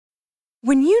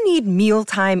When you need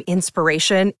mealtime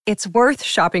inspiration, it's worth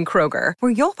shopping Kroger,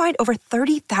 where you'll find over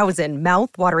 30,000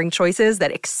 mouth-watering choices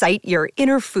that excite your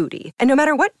inner foodie. And no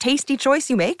matter what tasty choice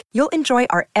you make, you'll enjoy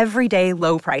our everyday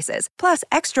low prices, plus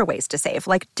extra ways to save,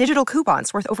 like digital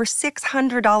coupons worth over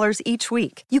 $600 each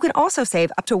week. You can also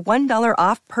save up to $1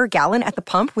 off per gallon at the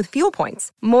pump with fuel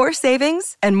points. More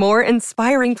savings and more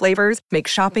inspiring flavors make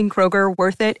shopping Kroger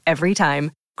worth it every time.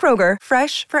 Kroger,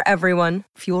 fresh for everyone.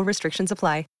 Fuel restrictions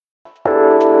apply.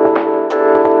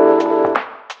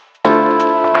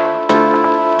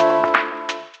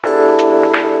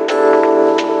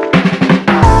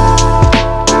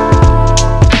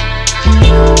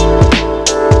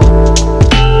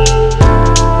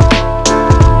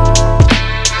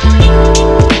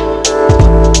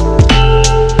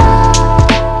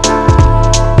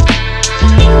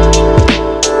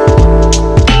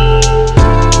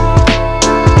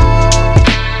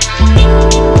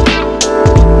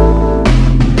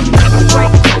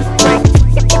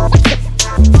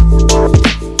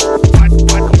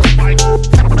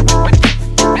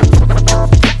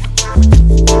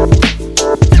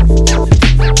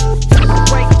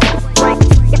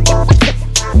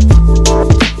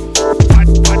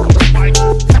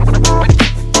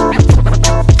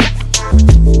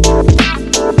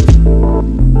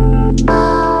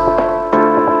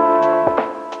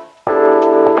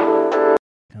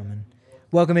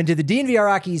 Welcome into the DNVR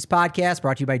Rockies podcast,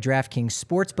 brought to you by DraftKings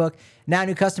Sportsbook. Now,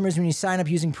 new customers, when you sign up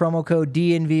using promo code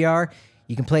DNVR,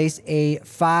 you can place a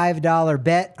 $5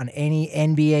 bet on any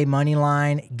NBA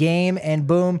moneyline game, and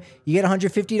boom, you get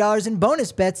 $150 in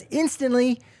bonus bets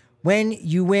instantly when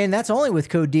you win. That's only with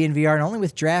code DNVR and only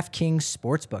with DraftKings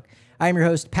Sportsbook. I'm your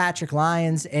host, Patrick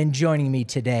Lyons, and joining me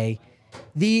today,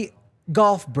 the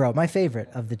golf bro, my favorite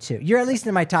of the two. You're at least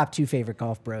in my top two favorite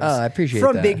golf bros. Oh, I appreciate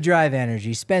that. From Big Drive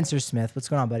Energy, Spencer Smith. What's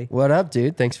going on, buddy? What up,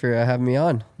 dude? Thanks for having me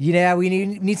on. Yeah, we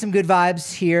need some good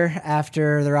vibes here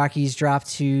after the Rockies dropped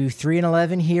to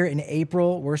 3-11 here in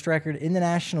April. Worst record in the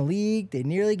National League. They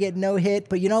nearly get no hit,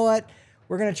 but you know what?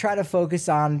 We're going to try to focus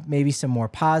on maybe some more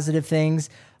positive things.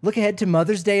 Look ahead to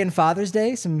Mother's Day and Father's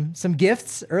Day. Some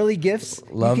gifts, early gifts.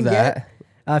 Love that. Get.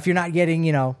 If you're not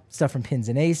getting, stuff from Pins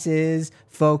and Aces,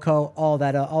 FOCO, all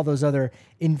that, all those other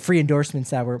free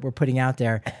endorsements that we're putting out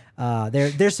there,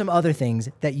 there's some other things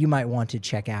that you might want to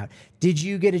check out. Did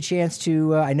you get a chance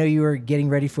to? I know you were getting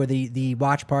ready for the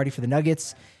watch party for the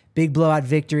Nuggets. Big blowout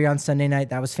victory on Sunday night.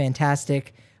 That was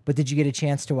fantastic. But did you get a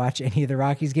chance to watch any of the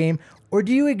Rockies game, or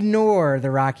do you ignore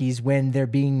the Rockies when they're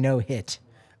being no hit?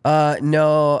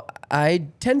 No, I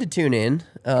tend to tune in.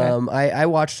 Okay. I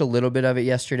watched a little bit of it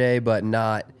yesterday, but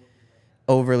not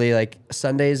overly. Like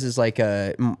Sundays is like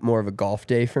more of a golf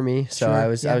day for me. So Sure,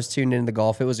 I was tuned into the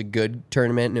golf. It was a good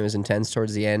tournament and it was intense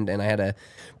towards the end. And I had a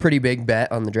pretty big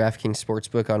bet on the DraftKings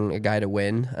Sportsbook on a guy to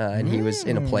win, and he was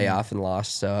in a playoff and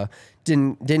lost. So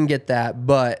didn't get that.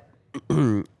 But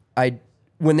when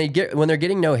they're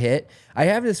getting no hit, I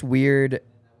have this weird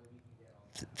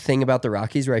thing about the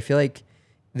Rockies where I feel like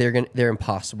they're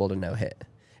impossible to no hit.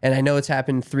 And I know it's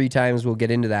happened 3 times. We'll get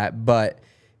into that, but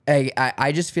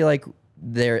I just feel like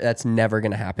that's never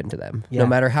going to happen to them. Yeah. No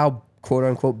matter how quote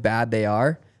unquote bad they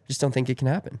are, I just don't think it can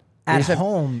happen. At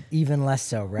home, even less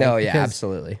so, right? No, yeah, Because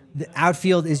absolutely. the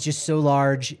outfield is just so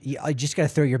large. You just got to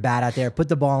throw your bat out there, put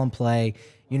the ball in play.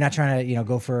 You're not trying to,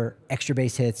 go for extra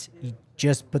base hits. You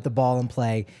just put the ball in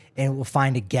play, and it will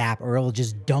find a gap, or it will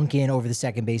just dunk in over the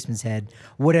second baseman's head,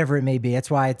 whatever it may be. That's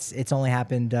why it's only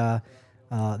happened the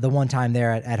one time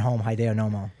there at home, Hideo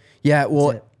Nomo. Yeah,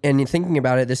 well, and thinking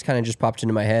about it, this kind of just popped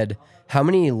into my head. How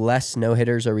many less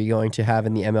no-hitters are we going to have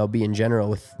in the MLB in general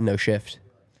with no shift?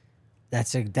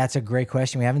 That's a great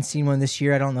question. We haven't seen one this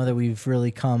year. I don't know that we've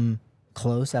really come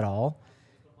close at all.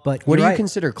 But what do you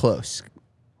consider close?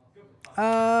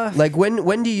 Like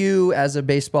when do you, as a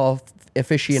baseball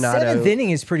aficionado, 7th inning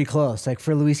is pretty close, like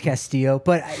for Luis Castillo,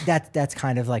 but that's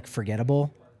kind of like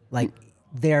forgettable. Like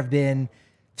there have been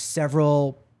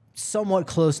several somewhat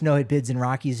close no-hit bids in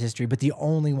Rockies history, but the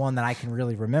only one that I can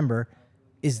really remember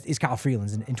is Kyle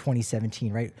Freeland's in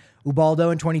 2017, right? Ubaldo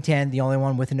in 2010, the only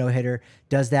one with a no-hitter,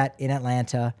 does that in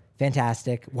Atlanta.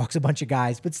 Fantastic. Walks a bunch of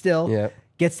guys, but still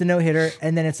gets the no-hitter,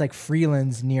 and then it's like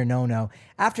Freeland's near no-no.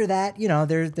 After that,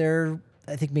 they're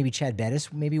I think maybe Chad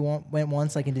Bettis maybe went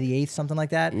once, like into the 8th, something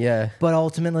like that. Yeah. But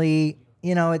ultimately,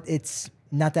 it's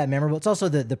not that memorable. It's also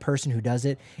the person who does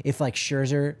it. If like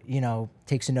Scherzer,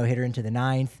 takes a no-hitter into the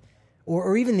 9th,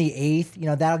 or even the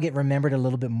 8th, that'll get remembered a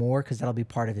little bit more because that'll be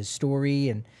part of his story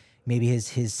and maybe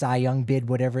his Cy Young bid,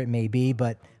 whatever it may be.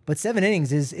 But 7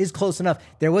 innings is close enough.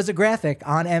 There was a graphic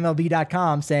on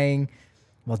MLB.com saying,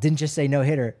 well, it didn't just say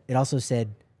no-hitter. It also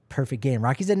said perfect game.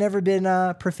 Rockies had never been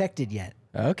perfected yet.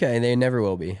 Okay, they never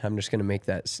will be. I'm just going to make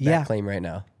that claim right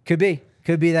now. Could be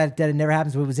that it never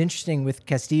happens. What was interesting with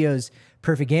Castillo's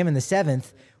perfect game in the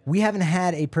 7th, we haven't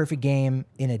had a perfect game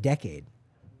in a decade.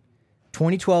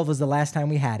 2012 was the last time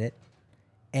we had it,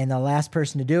 and the last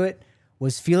person to do it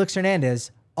was Felix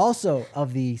Hernandez, also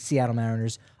of the Seattle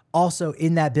Mariners, also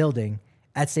in that building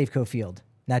at Safeco Field,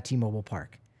 not T-Mobile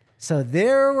Park. So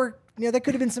there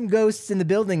could have been some ghosts in the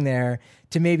building there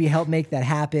to maybe help make that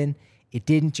happen. It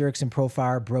didn't. Jerks and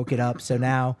Profar broke it up. So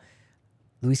now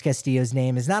Luis Castillo's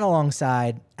name is not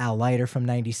alongside Al Leiter from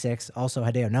 96, also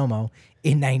Hideo Nomo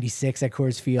in 96 at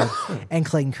Coors Field, and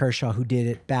Clayton Kershaw, who did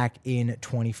it back in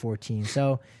 2014.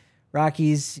 So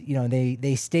Rockies,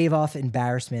 they stave off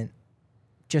embarrassment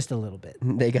just a little bit.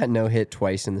 They got no hit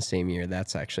twice in the same year.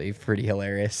 That's actually pretty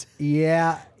hilarious.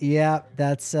 Yeah,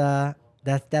 that's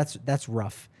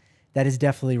rough. That is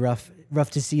definitely rough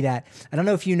to see that. I don't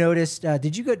know if you noticed.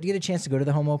 Did you get a chance to go to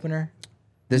the home opener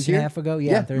this year? A half ago?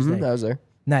 Yeah, Thursday. I was there.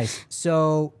 Nice.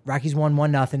 So Rockies won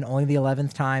 1-0. Only the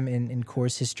 11th time in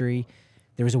Coors history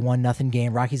there was a 1-0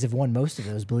 game. Rockies have won most of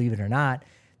those, believe it or not.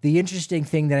 The interesting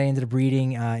thing that I ended up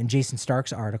reading in Jason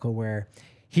Stark's article, where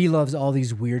he loves all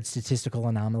these weird statistical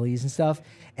anomalies and stuff,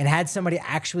 and had somebody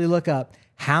actually look up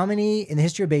how many in the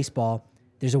history of baseball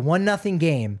there's a 1-0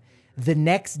 game. The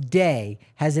next day,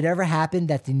 has it ever happened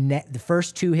that the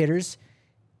first two hitters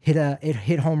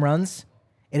hit home runs?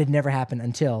 It had never happened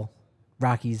until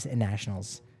Rockies and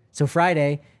Nationals. So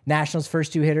Friday, Nationals'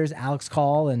 first two hitters, Alex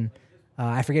Call and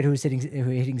I forget who was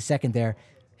hitting second there,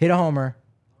 hit a homer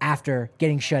after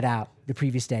getting shut out the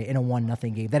previous day in a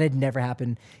 1-0 game. That had never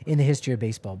happened in the history of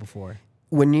baseball before.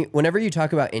 Whenever you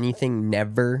talk about anything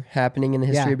never happening in the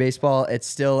history of baseball, it's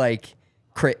still like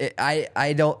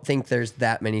I don't think there's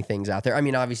that many things out there. I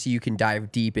mean, obviously you can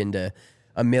dive deep into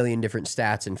a million different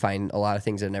stats and find a lot of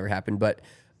things that never happened, but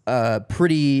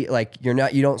pretty like you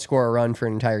don't score a run for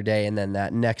an entire day and then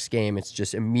that next game it's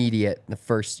just immediate. The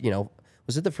first,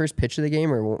 was it the first pitch of the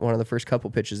game or one of the first couple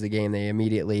pitches of the game? They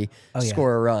immediately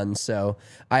score a run. So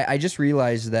I just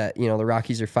realized that the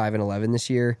Rockies are 5-11 this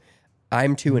year.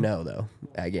 I'm 2-0 though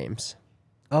at games.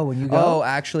 Oh, when you go? Oh,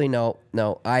 actually, no.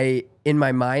 In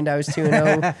my mind, I was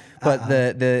 2-0,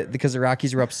 but because the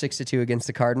Rockies were up 6-2 against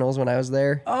the Cardinals when I was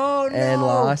there. Oh, no. And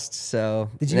lost, so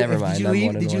never mind.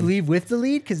 Did you leave with the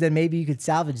lead? Because then maybe you could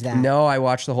salvage that. No, I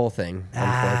watched the whole thing,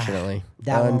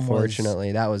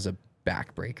 unfortunately. That was a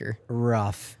backbreaker.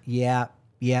 Rough. Yeah.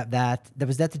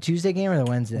 Was that the Tuesday game or the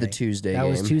Wednesday? The Tuesday game. That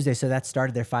was Tuesday, so that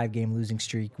started their 5-game losing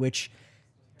streak, which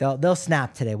they'll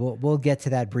snap today. We'll get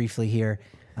to that briefly here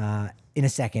in a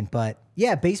second. But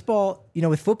yeah, baseball,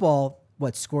 with football,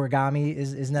 what, scoregami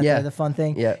isn't that the fun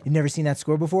thing? Yeah. You've never seen that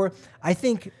score before. I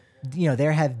think,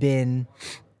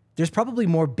 there's probably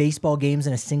more baseball games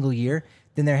in a single year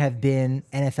than there have been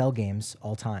NFL games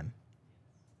all time.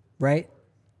 Right?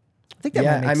 I think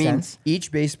that might make sense.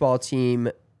 Each baseball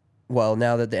team, well,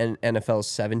 now that the NFL is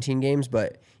 17 games,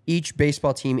 but each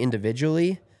baseball team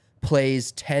individually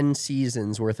plays 10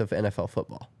 seasons worth of NFL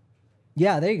football.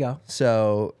 Yeah, there you go.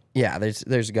 So yeah,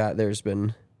 there's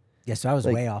been. Yeah, so I was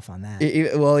way off on that.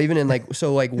 Even in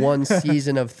one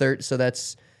season of 30, so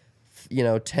that's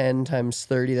 10 times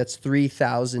 30, that's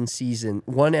 3,000 season.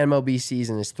 One MLB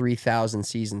season is 3,000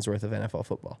 seasons worth of NFL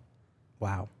football.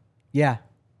 Wow. Yeah.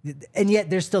 And yet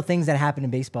there's still things that happen in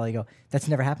baseball. You go, that's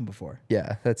never happened before.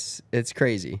 Yeah, it's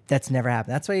crazy. That's never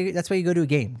happened. That's why you go to a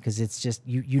game, because it's just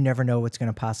you never know what's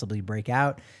going to possibly break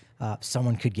out.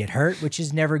 Someone could get hurt, which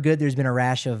is never good. There's been a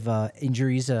rash of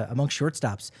injuries amongst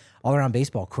shortstops all around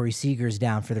baseball. Corey Seager's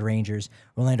down for the Rangers.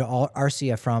 Orlando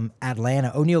Arcia from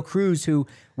Atlanta. O'Neal Cruz, who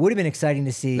would have been exciting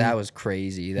to see. That was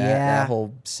crazy. That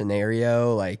whole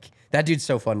scenario, that dude's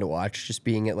so fun to watch, just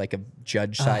being at a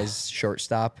judge-sized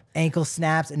shortstop. Ankle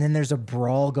snaps, and then there's a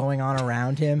brawl going on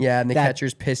around him. Yeah, and the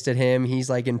catcher's pissed at him. He's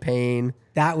in pain.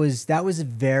 That was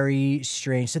very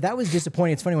strange. So that was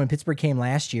disappointing. It's funny, when Pittsburgh came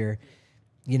last year,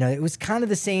 it was kind of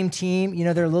the same team.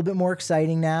 They're a little bit more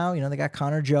exciting now. They got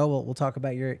Connor Joe. We'll talk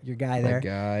about your guy there. My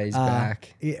guy's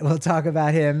back. We'll talk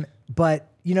about him. But,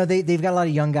 they've got a lot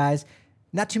of young guys.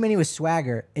 Not too many with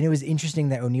swagger, and it was interesting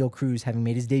that O'Neal Cruz, having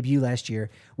made his debut last year,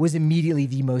 was immediately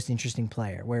the most interesting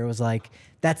player, where it was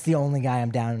that's the only guy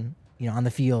I'm down, on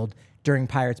the field during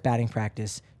Pirates batting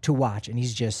practice to watch, and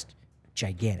he's just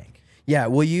gigantic. Yeah,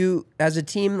 well, you, as a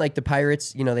team like the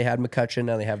Pirates, they had McCutcheon,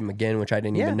 now they have him again, which I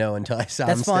didn't even know until I saw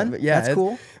him. That's fun. But yeah, that's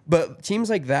cool. But teams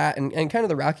like that, and kind of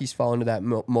the Rockies fall into that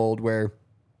mold where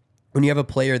when you have a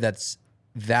player that's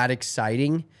that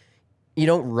exciting, you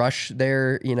don't rush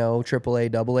their,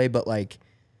 AAA, AA, but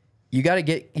you got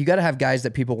to have guys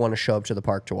that people want to show up to the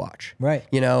park to watch. Right.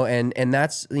 And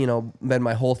that's, been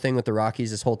my whole thing with the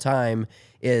Rockies this whole time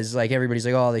is like, everybody's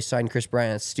like, oh, they signed Chris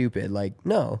Bryant. That's stupid. Like,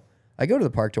 no, I go to the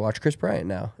park to watch Chris Bryant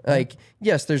now. Like,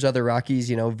 yes, there's other Rockies,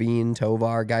 Veen,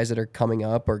 Tovar, guys that are coming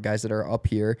up or guys that are up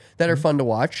here that are fun to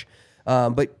watch.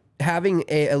 But having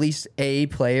at least a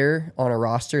player on a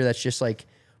roster that's just like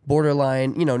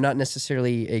borderline, not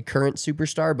necessarily a current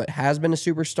superstar, but has been a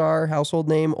superstar, household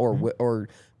name, or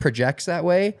projects that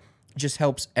way, just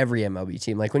helps every MLB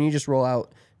team. Like when you just roll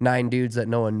out 9 dudes that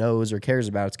no one knows or cares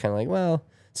about, it's kind of like, well,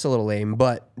 it's a little lame.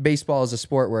 But baseball is a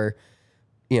sport where,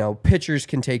 pitchers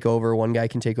can take over, one guy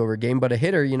can take over a game, but a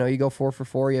hitter, you go 4 for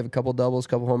 4, you have a couple doubles,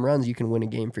 couple home runs, you can win a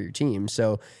game for your team.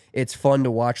 So it's fun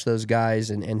to watch those guys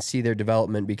and see their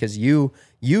development because you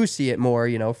see it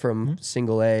more, from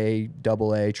single A,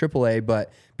 double A, triple A,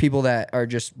 but people that are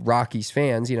just Rockies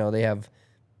fans, they have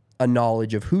a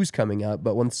knowledge of who's coming up,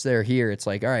 but once they're here, it's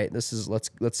like, all right, let's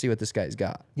see what this guy's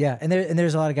got. Yeah, and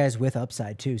there's a lot of guys with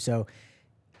upside too. So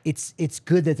it's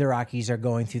good that the Rockies are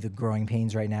going through the growing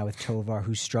pains right now with Tovar,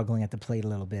 who's struggling at the plate a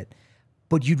little bit.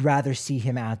 But you'd rather see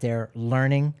him out there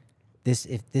learning this.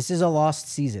 If this is a lost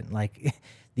season, like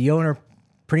the owner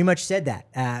pretty much said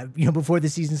that, before the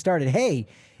season started. Hey,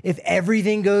 if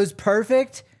everything goes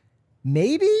perfect,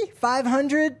 maybe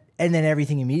 500, and then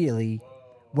everything immediately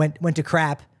went to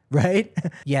crap. Right?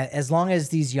 Yeah, as long as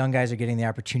these young guys are getting the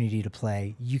opportunity to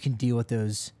play, you can deal with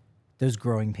those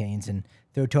growing pains and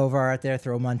throw Tovar out there,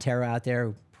 throw Montero out there,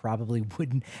 who probably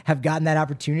wouldn't have gotten that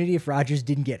opportunity if Rogers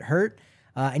didn't get hurt.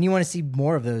 And you want to see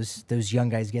more of those young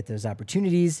guys get those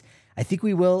opportunities. I think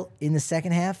we will in the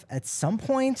second half at some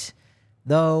point,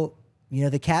 though,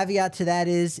 the caveat to that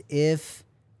is if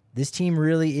this team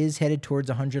really is headed towards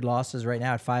 100 losses right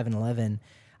now at 5-11,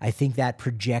 I think that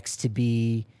projects to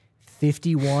be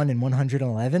 51 and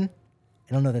 111.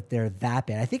 I don't know that they're that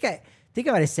bad. I think I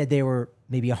might have said they were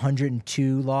maybe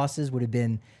 102 losses would have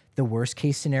been the worst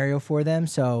case scenario for them.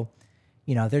 So,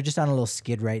 they're just on a little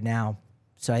skid right now.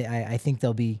 So I think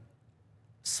they'll be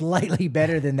slightly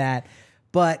better than that.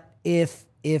 But if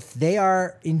they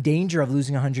are in danger of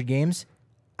losing 100 games,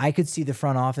 I could see the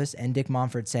front office and Dick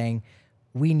Monfort saying,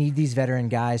 we need these veteran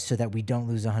guys so that we don't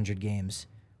lose 100 games,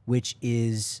 which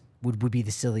would be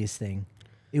the silliest thing.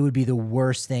 It would be the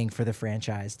worst thing for the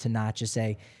franchise to not just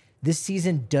say, this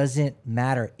season doesn't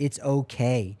matter. It's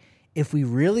okay. If we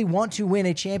really want to win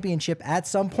a championship at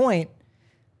some point,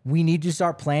 we need to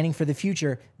start planning for the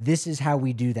future. This is how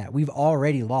we do that. We've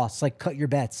already lost. Like, cut your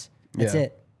bets. That's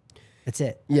it.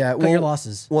 Yeah. Cut your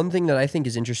losses. One thing that I think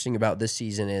is interesting about this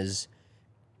season is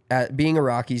being a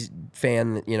Rockies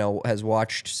fan, has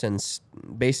watched since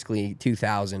basically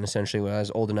 2000, essentially when I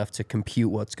was old enough to compute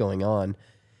what's going on.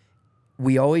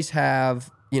 We always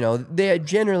have,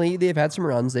 they've had some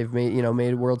runs. They've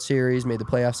made World Series, made the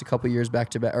playoffs a couple years back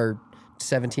to back, or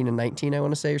 17 and 19, I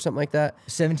want to say, or something like that.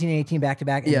 17 and 18 back to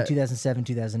back, and 2007,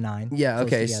 2009. Yeah,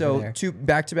 okay. So 2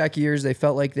 back-to-back years, they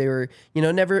felt like they were,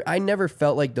 I never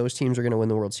felt like those teams were going to win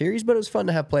the World Series, but it was fun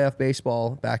to have playoff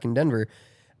baseball back in Denver.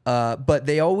 But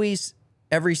they always,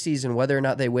 every season, whether or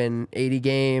not they win 80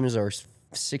 games or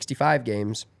 65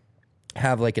 games,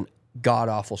 have like an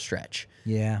god-awful stretch.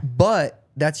 Yeah. But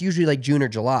that's usually like June or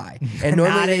July. And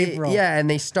normally, April. and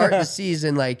they start the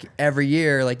season like every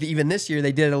year. Like even this year,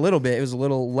 they did it a little bit. It was a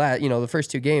little less. The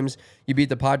first 2 games, you beat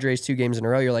the Padres 2 games in a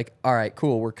row. You're like, all right,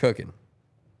 cool, we're cooking.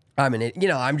 I'm in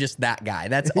it. I'm just that guy.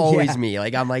 That's always me.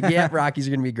 Like I'm like, yeah, Rockies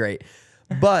are gonna be great.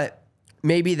 But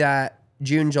maybe that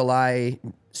June, July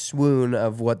swoon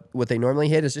of what they normally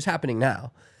hit is just happening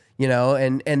now.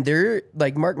 And they're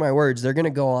like, mark my words, they're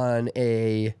gonna go on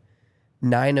a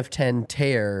 9 of 10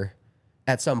 tear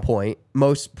at some point.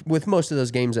 Most of those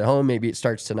games at home. Maybe it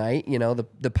starts tonight.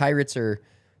 The Pirates are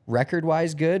record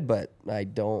wise good, but I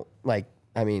don't like.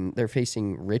 I mean, they're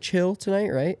facing Rich Hill tonight,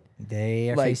 right?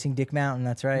 They are facing Dick Mountain.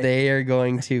 That's right. They are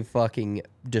going to fucking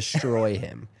destroy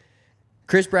him.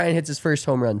 Chris Bryant hits his first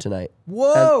home run tonight.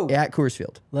 Whoa! At Coors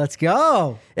Field. Let's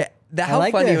go.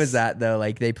 How funny was that though?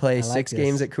 Like they play 6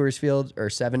 games at Coors Field or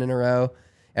 7 in a row.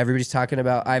 Everybody's talking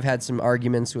about, I've had some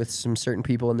arguments with some certain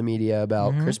people in the media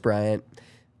about Chris Bryant,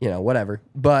 whatever.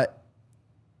 But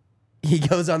he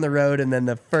goes on the road and then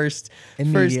the first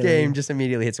game just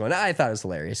immediately hits one. I thought it was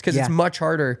hilarious because it's much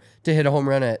harder to hit a home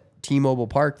run at T-Mobile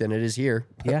Park than it is here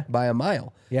by a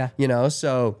mile. Yeah.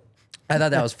 So I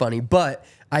thought that was funny. But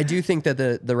I do think that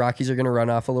the Rockies are going to run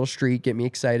off a little streak, get me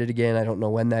excited again. I don't know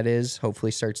when that is.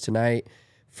 Hopefully starts tonight.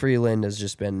 Freeland has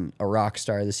just been a rock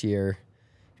star this year.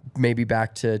 Maybe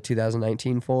back to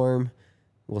 2019 form.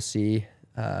 We'll see.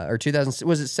 or 2000.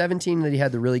 Was it 17 that he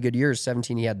had the really good years?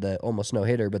 17 he had the almost no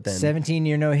hitter, but then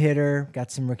 17-year no hitter,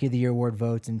 got some Rookie of the Year award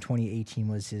votes, and 2018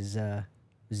 was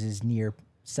his near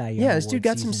Cy Young. yeah, this award dude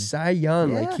got season. some Cy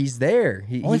Young. Yeah. Like he's there.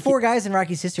 Only 4 guys in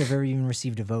Rockies history have ever even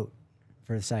received a vote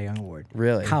for the Cy Young award.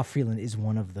 Really? Kyle Freeland is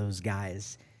one of those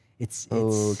guys.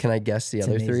 Oh, can I guess the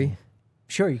other amazing. 3?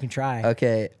 Sure, you can try.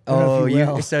 Okay. I don't know Oh, if you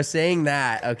will. so saying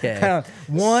that. Okay.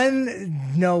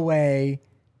 One, no way.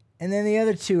 And then the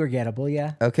other 2 are gettable,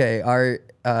 yeah. Okay.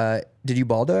 Did you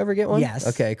Baldo ever get one? Yes.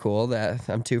 Okay, cool. That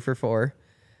I'm 2 for 4.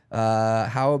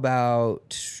 How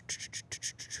about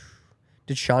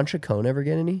did Sean Chacon ever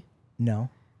get any? No.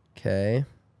 Okay.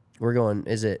 We're going,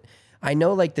 is it, I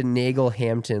know like the Nagel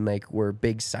Hampton like were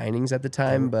big signings at the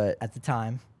time, but At the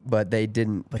time. they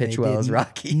didn't pitch they well as didn't.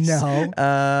 Rockies. No.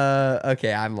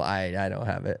 Okay, I don't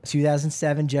have it.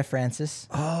 2007, Jeff Francis.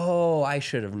 Oh, I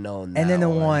should have known that. And then the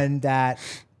one that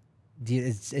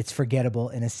it's forgettable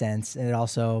in a sense, and it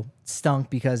also stunk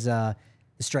because the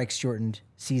strikes shortened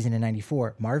season in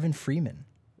 '94. Marvin Freeman.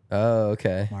 Oh,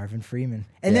 okay. Marvin Freeman.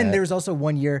 And then there was also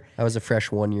 1 year. I was a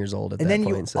fresh 1 years old at that And then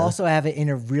point. you also have it in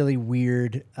a really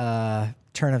weird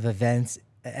turn of events.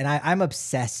 And I'm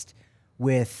obsessed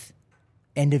with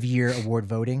end of year award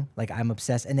voting. Like I'm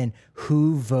obsessed. And then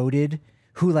who voted,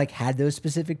 who like had those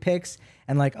specific picks.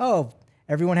 And like, oh,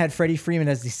 everyone had Freddie Freeman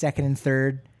as the 2nd and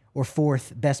 3rd or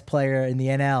 4th best player in the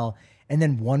NL. And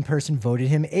then one person voted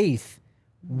him 8th.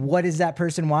 What is that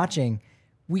person watching?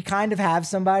 We kind of have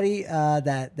somebody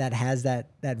that has that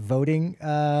voting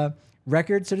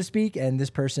record, so to speak, and this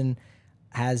person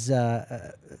has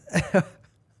I've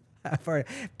already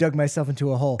dug myself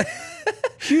into a hole.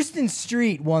 Houston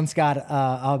Street once got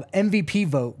a MVP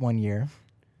vote 1 year,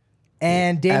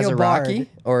 and Daniel as a Bard Rocky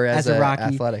or as a Rocky,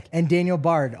 Athletic, and Daniel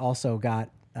Bard also got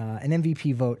an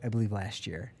MVP vote, I believe, last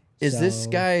year. Is this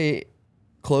guy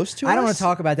close to us? I don't want to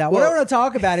talk about that. What I want to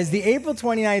talk about is the April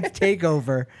 29th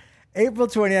takeover. April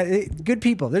 29th, good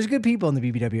people. There's good people in the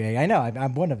BBWA. I know.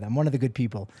 I'm one of them, one of the good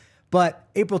people. But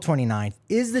April 29th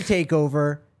is the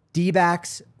takeover.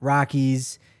 D-backs,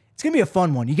 Rockies. It's going to be a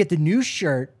fun one. You get the new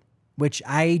shirt, which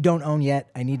I don't own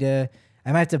yet. I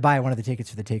might have to buy one of the tickets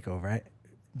for the takeover. Right?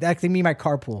 That can be my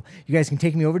carpool. You guys can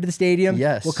take me over to the stadium.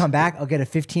 Yes. We'll come back. I'll get a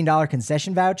 $15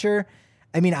 concession voucher.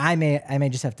 I mean, I may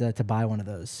just have to buy one of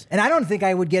those. And I don't think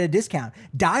I would get a discount.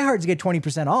 Diehards get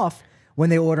 20% off when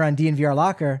they order on DNVR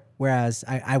Locker, whereas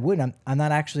I wouldn't. I'm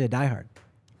not actually a diehard,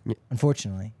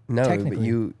 unfortunately. No, but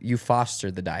you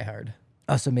foster the diehard.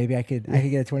 Oh, so maybe I could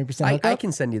get a 20% hookup? I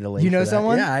can send you the link. You know for that.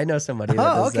 someone? Yeah, I know somebody. That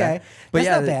Oh, does okay. That. But That's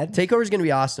yeah, not bad. Takeover is going to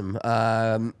be awesome.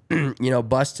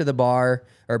 Bus to the bar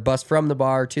or bus from the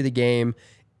bar to the game.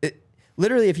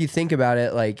 Literally, if you think about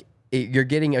it, like you're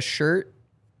getting a shirt,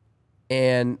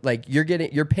 and like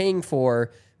you're paying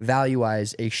for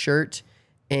value-wise a shirt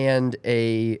and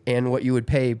what you would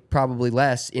pay probably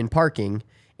less in parking,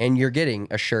 and you're getting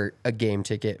a shirt, a game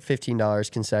ticket,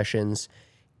 $15 concessions,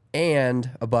 and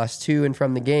a bus to and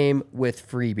from the game with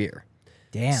free beer.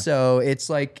 Damn. So it's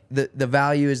like the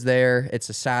value is there. It's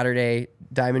a Saturday,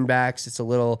 Diamondbacks. It's a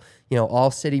little,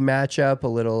 all city matchup, a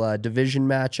little division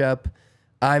matchup.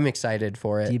 I'm excited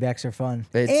for it. D-backs are fun.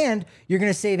 And you're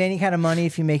going to save any kind of money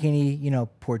if you make any,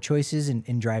 poor choices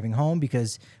in driving home,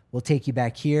 because we'll take you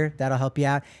back here. That'll help you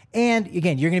out. And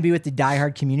again, you're going to be with the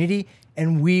diehard community,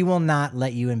 and we will not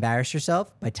let you embarrass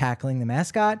yourself by tackling the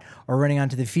mascot or running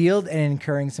onto the field and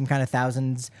incurring some kind of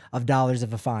thousands of dollars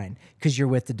of a fine, because you're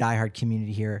with the diehard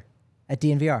community here at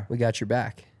DNVR. We got your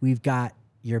back. We've got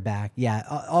your back. Yeah,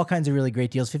 all kinds of really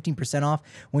great deals. 15% off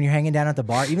when you're hanging down at the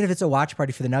bar. Even if it's a watch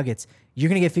party for the Nuggets, you're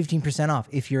going to get 15% off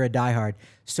if you're a diehard.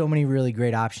 So many really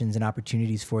great options and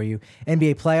opportunities for you.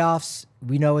 NBA playoffs,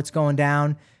 we know it's going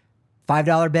down.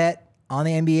 $5 bet on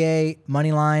the NBA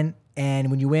money line, and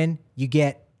when you win, you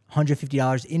get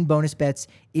 $150 in bonus bets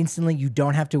instantly. You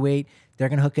don't have to wait. They're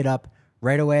going to hook it up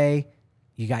right away.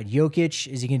 You got Jokic.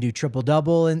 Is he going to do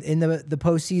triple-double in the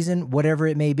postseason? Whatever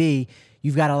it may be,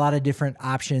 you've got a lot of different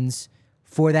options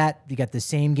for that. You got the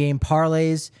same game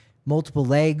parlays, multiple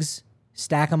legs,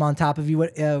 stack them on top of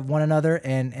one another,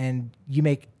 and you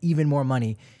make even more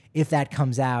money if that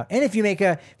comes out. And if you make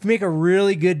a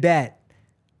really good bet,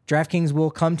 DraftKings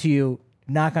will come to you,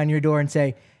 knock on your door, and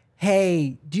say,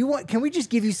 hey, can we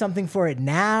just give you something for it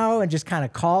now and just kind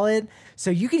of call it? So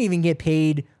you can even get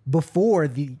paid before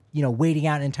waiting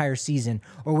out an entire season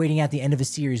or waiting out the end of a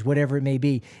series, whatever it may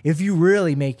be, if you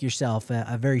really make yourself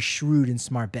a very shrewd and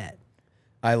smart bet.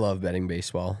 I love betting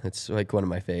baseball. It's like one of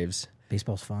my faves.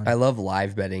 Baseball's fun. I love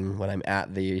live betting when I'm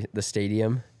at the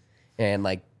stadium, and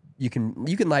like you can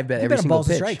live bet You every bet on single balls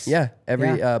and pitch. strikes. Yeah,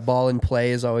 every ball in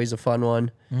play is always a fun one.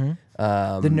 The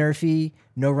Nerfy,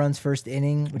 no runs first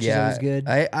inning, which is always good.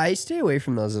 I stay away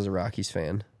from those as a Rockies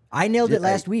fan. I nailed it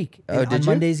last week. Oh, did on you?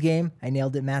 Monday's game, I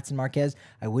nailed it, Matson Marquez.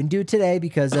 I wouldn't do it today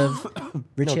because of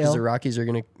Rich No, Hill. because the Rockies are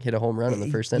going to hit a home run in the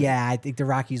first inning. Yeah, I think the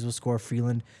Rockies will score.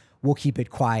 Freeland will keep it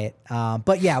quiet.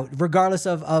 But yeah, regardless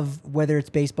of whether it's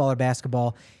baseball or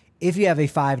basketball, if you have a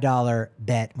 $5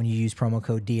 bet when you use promo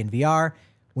code DNVR,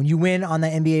 when you win on the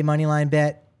NBA Moneyline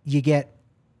bet, you get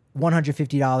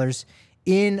 $150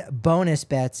 in bonus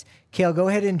bets. Kale, go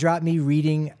ahead and drop me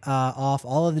reading off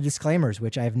all of the disclaimers,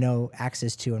 which I have no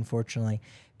access to, unfortunately,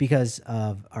 because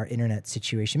of our internet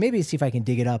situation. Maybe see if I can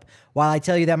dig it up while I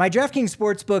tell you that my DraftKings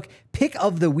Sportsbook pick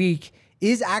of the week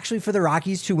is actually for the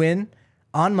Rockies to win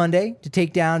on Monday to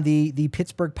take down the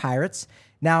Pittsburgh Pirates.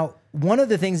 Now, one of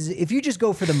the things is if you just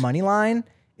go for the money line,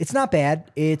 it's not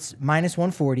bad. It's minus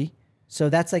 140. So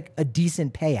that's like a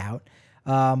decent payout.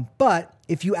 But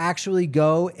if you actually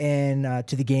go and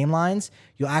to the game lines,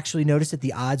 you'll actually notice that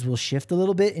the odds will shift a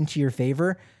little bit into your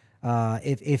favor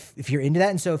if you're into that.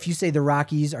 And so if you say the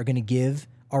Rockies are going to give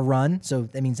a run, so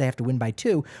that means they have to win by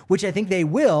 2, which I think they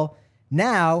will.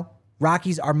 Now,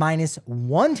 Rockies are minus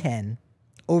 110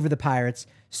 over the Pirates.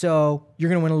 So you're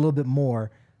going to win a little bit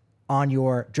more on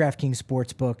your DraftKings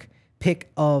Sportsbook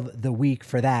pick of the week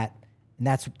for that. And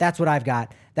that's what I've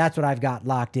got. That's what I've got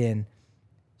locked in.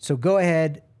 So go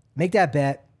ahead, make that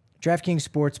bet. DraftKings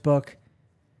Sportsbook.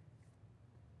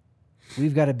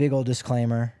 We've got a big old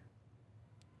disclaimer.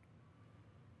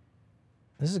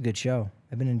 This is a good show.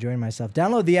 I've been enjoying myself.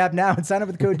 Download the app now and sign up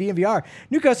with the code DNVR.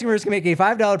 New customers can make a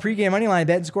 $5 pregame moneyline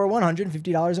bet and score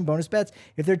 $150 in bonus bets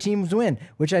if their teams win,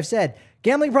 which I've said.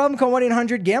 Gambling problem, call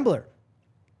 1-800-GAMBLER.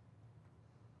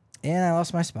 And I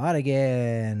lost my spot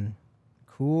again.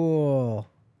 Cool.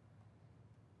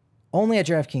 Only at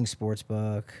DraftKings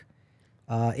Sportsbook.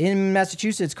 In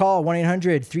Massachusetts, call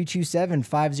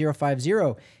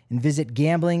 1-800-327-5050 and visit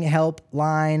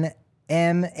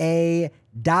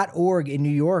gamblinghelplinema.org. In New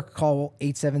York, call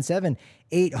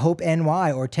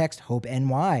 877-8-HOPE-NY or text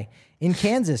HOPE-NY. In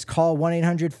Kansas, call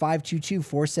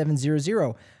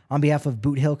 1-800-522-4700. On behalf of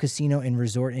Boot Hill Casino and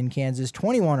Resort in Kansas,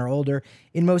 21 or older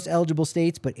in most eligible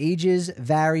states, but ages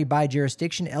vary by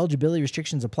jurisdiction. Eligibility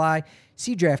restrictions apply.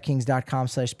 See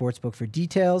DraftKings.com/sportsbook for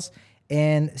details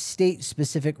and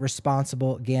state-specific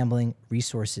responsible gambling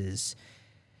resources.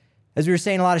 As we were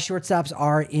saying, a lot of shortstops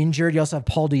are injured. You also have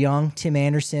Paul DeJong, Tim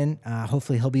Anderson.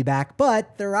 Hopefully he'll be back.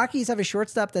 But the Rockies have a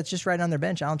shortstop that's just right on their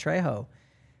bench, Alan Trejo.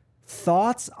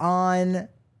 Thoughts on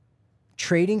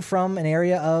trading from an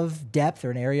area of depth or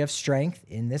an area of strength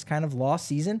in this kind of lost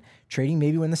season, trading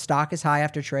maybe when the stock is high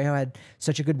after Trejo had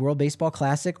such a good World Baseball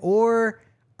Classic, or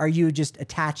are you just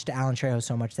attached to Alan Trejo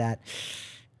so much that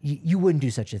you wouldn't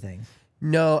do such a thing?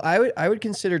 No, I would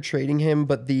consider trading him,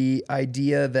 but the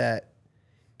idea that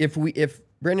if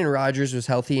Brendan Rodgers was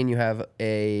healthy and you have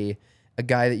a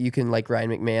guy that you can, like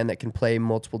Ryan McMahon, that can play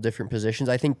multiple different positions,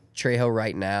 I think Trejo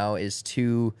right now is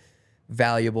too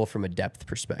valuable from a depth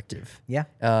perspective. Yeah.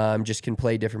 Just can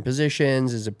play different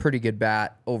positions, is a pretty good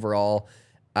bat overall.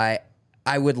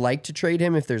 I would like to trade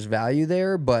him if there's value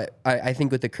there, but I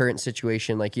think with the current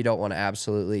situation, like, you don't want to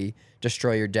absolutely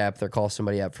destroy your depth or call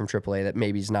somebody up from AAA that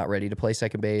maybe is not ready to play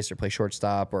second base or play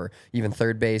shortstop or even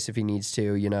third base if he needs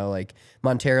to. You know, like,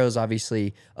 Montero's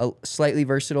obviously slightly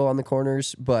versatile on the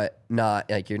corners, but not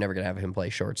like you're never going to have him play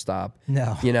shortstop.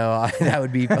 No. You know, that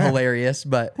would be hilarious.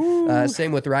 But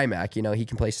same with Rymack. You know, he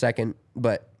can play second,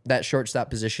 but that shortstop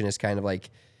position is kind of like,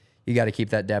 you got to keep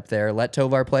that depth there. Let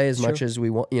Tovar play as much as we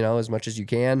want, you know, as much as you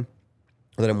can.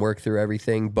 Let him work through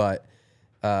everything. But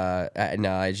no,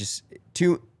 I just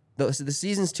the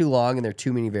season's too long and there are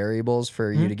too many variables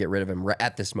for you to get rid of him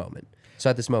at this moment.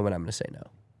 So at this moment, I'm going to say no.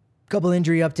 Couple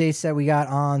injury updates that we got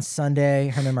on Sunday.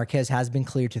 Herman Marquez has been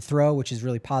cleared to throw, which is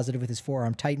really positive with his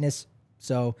forearm tightness.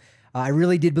 So I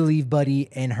really did believe Buddy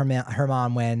and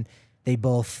Herman when they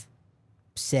both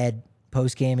said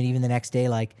post-game and even the next day,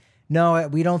 like, no,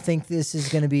 we don't think this is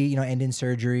going to be, end in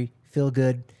surgery. Feel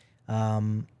good.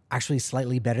 Actually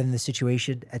slightly better than the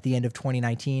situation at the end of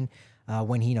 2019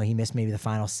 when he missed maybe the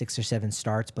final 6 or 7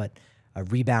 starts, but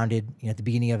rebounded at the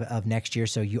beginning of next year.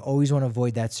 So you always want to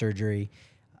avoid that surgery.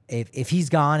 If he's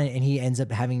gone and he ends up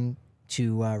having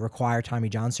to require Tommy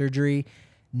John surgery,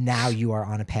 now you are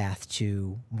on a path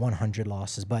to 100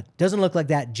 losses. But doesn't look like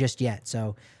that just yet.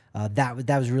 So that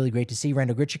was really great to see.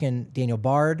 Randall Grichuk and Daniel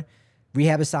Bard,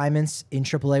 rehab assignments in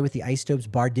AAA with the Isotopes.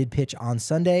 Bard did pitch on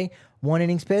Sunday. 1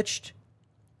 innings pitched.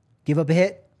 Give up a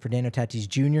hit for Daniel Tatis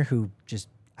Jr., who just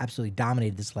absolutely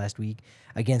dominated this last week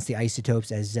against the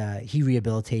Isotopes as he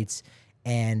rehabilitates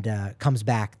and comes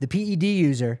back, the PED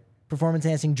user, performance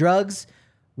enhancing drugs,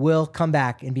 will come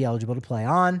back and be eligible to play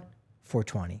on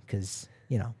 420 because,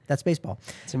 that's baseball.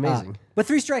 It's amazing. But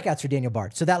 3 strikeouts for Daniel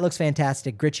Bard. So that looks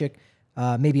fantastic. Grichuk,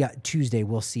 maybe Tuesday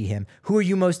we'll see him. Who are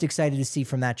you most excited to see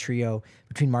from that trio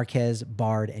between Marquez,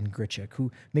 Bard, and Grichuk?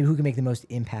 Who can make the most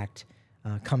impact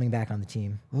coming back on the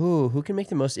team? Ooh, who can make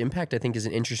the most impact, I think, is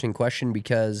an interesting question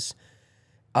because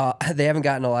they haven't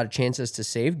gotten a lot of chances to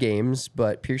save games,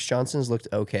 but Pierce Johnson's looked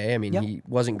okay. I mean, he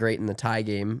wasn't great in the tie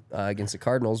game against the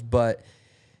Cardinals, but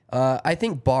I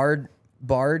think Bard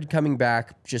coming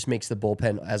back just makes the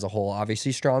bullpen as a whole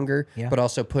obviously stronger, but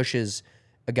also pushes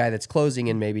a guy that's closing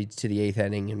in maybe to the 8th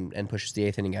inning and pushes the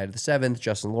 8th inning guy to the 7th.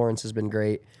 Justin Lawrence has been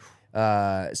great.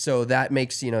 So that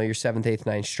makes, your 7th, 8th,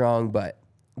 9th strong. But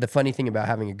the funny thing about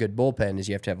having a good bullpen is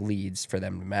you have to have leads for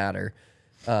them to matter.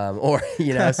 So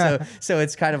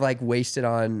it's kind of like wasted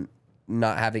on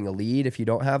not having a lead if you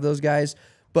don't have those guys.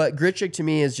 But Grichuk to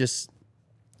me is just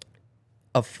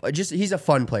he's a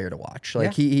fun player to watch.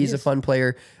 Like he's a fun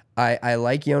player. I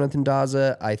like Jonathan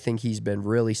Daza. I think he's been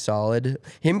really solid.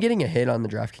 Him getting a hit on the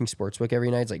DraftKings Sportsbook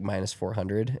every night is like minus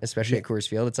 400, especially at Coors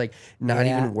Field. It's like not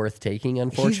even worth taking,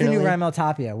 unfortunately. He's the new Raimel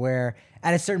Tapia, where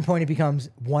at a certain point it becomes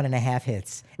 1.5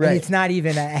 hits. Right. And it's not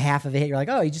even a half of a hit. You're like,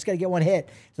 oh, you just got to get 1 hit.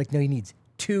 It's like, no, he needs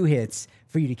 2 hits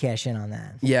for you to cash in on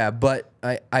that. Yeah, but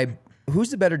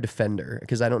who's the better defender?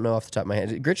 Because I don't know off the top of my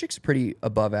head. Grichuk's a pretty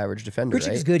above average defender, Grichuk's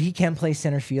right? good. He can play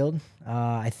center field.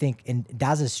 I think, and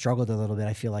Daza's struggled a little bit,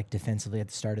 I feel like, defensively at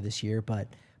the start of this year, but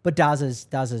Daza's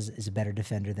is a better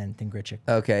defender than Grichuk.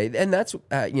 Okay, and that's,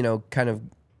 kind of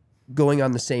going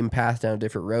on the same path down a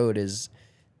different road is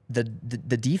the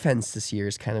defense this year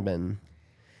has kind of been...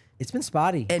 It's been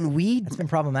spotty. And it's been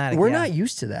problematic. We're not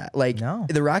used to that. Like, no.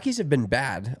 The Rockies have been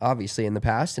bad, obviously, in the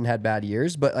past and had bad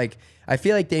years. But, like, I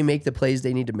feel like they make the plays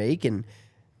they need to make. And,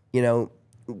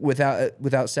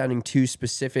 without sounding too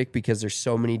specific, because there's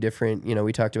so many different,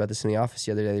 we talked about this in the office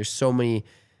the other day. There's so many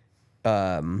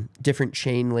different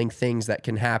chain link things that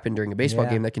can happen during a baseball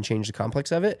game that can change the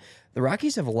complex of it. The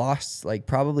Rockies have lost, like,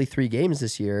 probably 3 games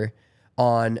this year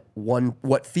on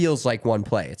what feels like one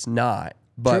play. It's not.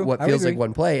 But True. what feels like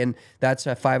one play, and that's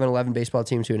a 5-11 baseball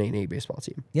team to an 8-8 baseball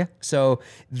team. Yeah. So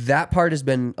that part has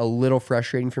been a little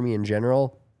frustrating for me in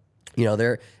general.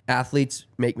 Their athletes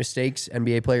make mistakes.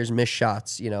 NBA players miss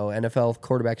shots. NFL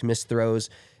quarterbacks miss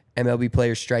throws. MLB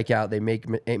players strike out. They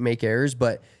make errors.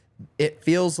 But it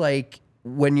feels like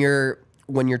when you're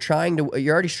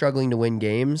you're already struggling to win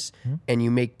games, and you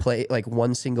make play like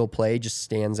one single play just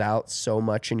stands out so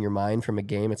much in your mind from a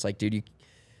game. It's like, dude,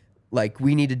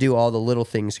 we need to do all the little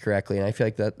things correctly. And I feel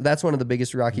like that's one of the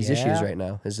biggest Rockies issues right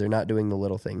now is they're not doing the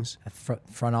little things.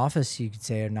 Front office, you could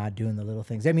say, are not doing the little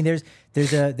things. I mean,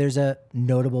 there's a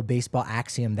notable baseball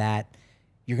axiom that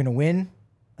you're going to win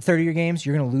a third of your games,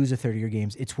 you're going to lose a third of your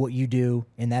games. It's what you do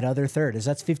in that other third.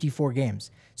 That's 54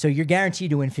 games. So you're guaranteed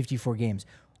to win 54 games.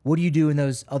 What do you do in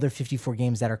those other 54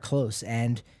 games that are close?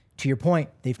 And to your point,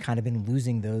 they've kind of been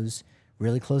losing those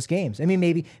really close games. I mean,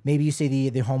 maybe you say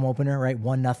the home opener, right?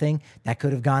 1-0. That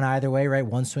could have gone either way, right?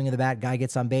 One swing of the bat, guy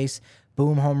gets on base,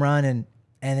 boom, home run, and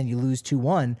then you lose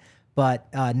 2-1. But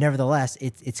nevertheless,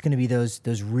 it's going to be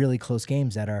those really close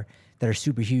games that are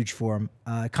super huge for him.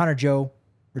 Connor Joe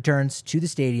returns to the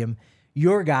stadium.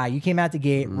 Your guy, you came out the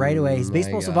gate right away. His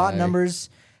baseball savant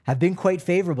numbers have been quite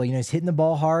favorable. He's hitting the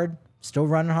ball hard, still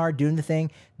running hard, doing the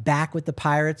thing. Back with the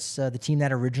Pirates, the team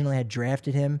that originally had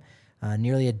drafted him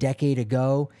nearly a decade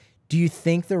ago. Do you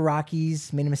think the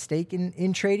Rockies made a mistake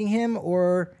in trading him,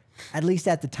 or at least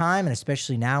at the time, and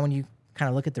especially now when you kind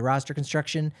of look at the roster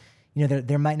construction,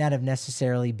 there might not have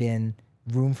necessarily been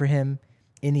room for him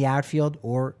in the outfield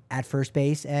or at first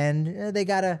base, and they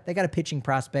got a pitching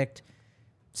prospect.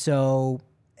 So,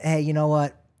 hey, you know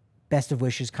what? Best of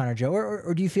wishes, Connor Joe.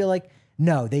 Or do you feel like,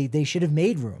 no, they should have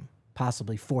made room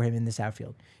possibly for him in this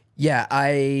outfield? Yeah, I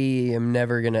am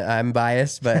never gonna. I'm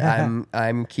biased, but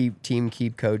I'm keep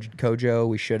Kojo.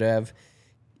 We should have,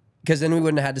 because then we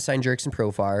wouldn't have had to sign Jurickson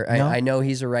Profar. No. I know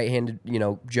he's a right-handed.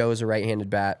 Joe is a right-handed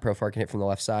bat. Profar can hit from the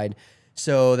left side,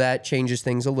 so that changes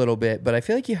things a little bit. But I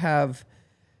feel like you have,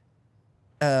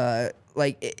 they're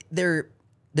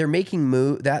making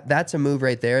move. That's a move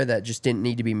right there that just didn't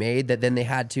need to be made. That then they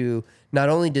had to. Not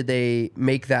only did they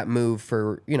make that move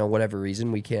for whatever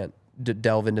reason, we can't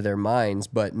delve into their minds,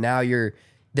 but now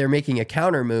they're making a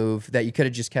counter move that you could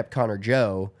have just kept Connor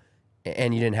Joe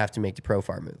and you didn't have to make the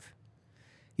Profar move.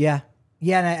 Yeah.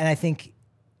 And I think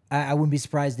I wouldn't be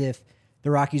surprised if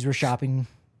the Rockies were shopping,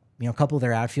 a couple of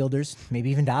their outfielders, maybe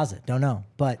even Daza, don't know.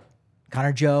 But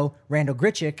Connor Joe, Randall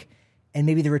Grichuk, and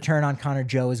maybe the return on Connor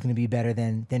Joe is going to be better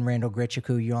than Randall Grichuk,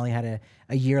 who you only had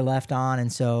a year left on.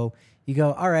 And so you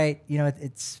go, all right,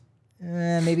 it's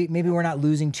maybe we're not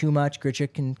losing too much.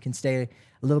 Grichuk can stay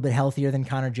a little bit healthier than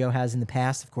Connor Joe has in the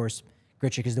past. Of course,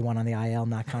 Grichuk is the one on the IL,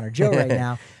 not Connor Joe right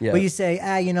now. Yeah. But you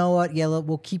say, you know what? Yeah,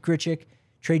 we'll keep Grichuk,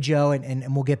 trade Joe,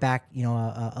 and we'll get back,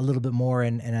 a little bit more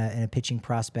in a pitching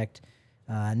prospect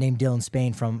named Dylan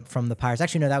Spain from the Pirates.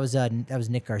 Actually, no, that was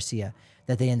Nick Garcia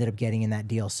that they ended up getting in that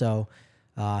deal. So,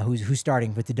 who's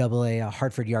starting with the AA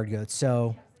Hartford Yard Goats.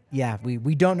 So, yeah,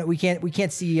 we don't know, we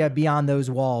can't see beyond those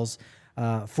walls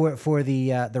for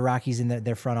the Rockies in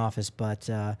their front office, but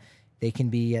they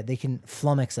can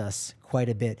flummox us quite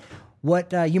a bit.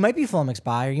 What you might be flummoxed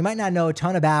by, or you might not know a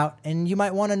ton about, and you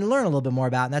might want to learn a little bit more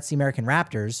about, and that's the American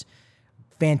Raptors.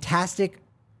 Fantastic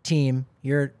team.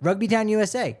 You're at Rugby Town,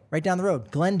 USA, right down the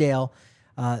road, Glendale.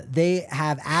 They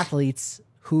have athletes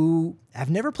who have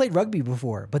never played rugby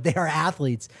before, but they are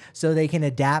athletes, so they can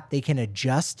adapt, they can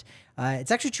adjust. It's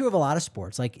actually true of a lot of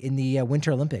sports, like in the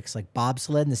Winter Olympics, like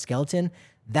bobsled and the skeleton.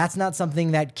 That's not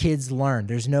something that kids learn.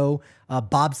 There's no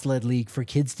bobsled league for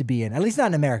kids to be in, at least not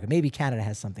in America. Maybe Canada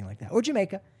has something like that, or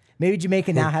Jamaica. Maybe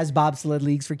Jamaica now has bobsled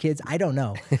leagues for kids. I don't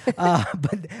know.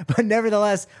 But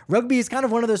nevertheless, rugby is kind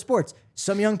of one of those sports.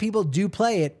 Some young people do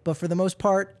play it, but for the most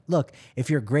part, look, if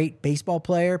you're a great baseball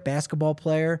player, basketball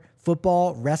player,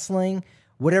 football, wrestling,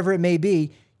 whatever it may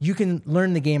be, you can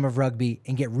learn the game of rugby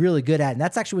and get really good at it. And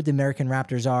that's actually what the American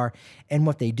Raptors are and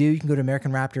what they do. You can go to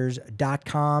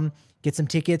AmericanRaptors.com, get some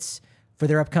tickets for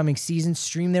their upcoming season,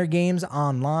 stream their games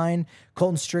online.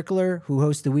 Colton Strickler, who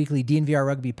hosts the weekly DNVR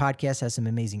Rugby podcast, has some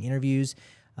amazing interviews.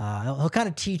 He'll kind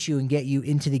of teach you and get you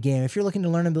into the game. If you're looking to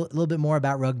learn a little bit more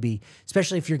about rugby,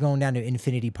 especially if you're going down to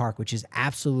Infinity Park, which is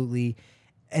absolutely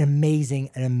an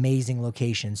amazing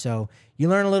location. So you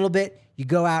learn a little bit, you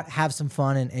go out, have some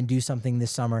fun, and do something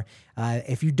this summer.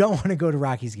 If you don't want to go to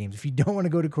Rockies games, if you don't want to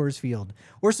go to Coors Field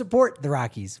or support the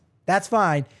Rockies, that's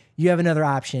fine. You have another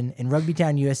option in Rugby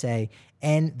Town, USA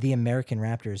and the American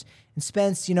Raptors. And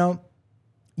Spence,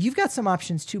 you've got some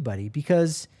options too, buddy,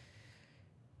 because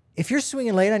if you're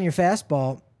swinging late on your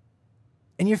fastball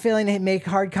and you're failing to make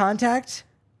hard contact,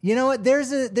 you know what?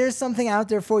 There's something out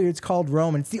there for you. It's called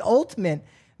Roman. It's the ultimate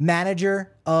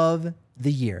manager of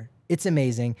the year. It's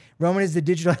amazing. Roman is the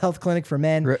digital health clinic for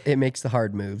men. It makes the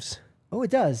hard moves. Oh, it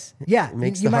does. Yeah. It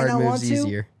makes you the might hard not moves want to.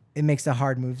 easier. It makes the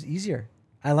hard moves easier.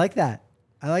 I like that.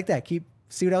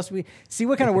 See what else see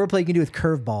what kind of wordplay you can do with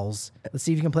curveballs. Let's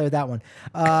see if you can play with that one.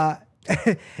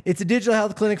 It's a digital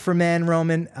health clinic for men,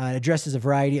 Roman. It addresses a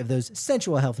variety of those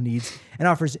sensual health needs and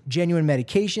offers genuine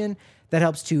medication that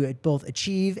helps to both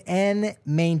achieve and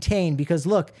maintain. Because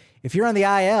look, if you're on the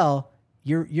IL,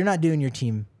 you're not doing your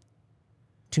team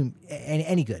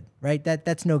any good, right?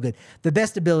 That's no good. The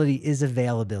best ability is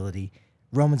availability.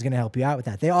 Roman's going to help you out with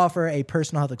that. They offer a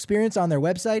personal health experience on their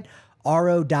website,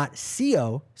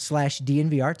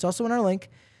 ro.co/DNVR. It's also in our link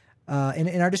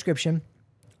in our description.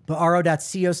 But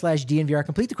ro.co/DNVR.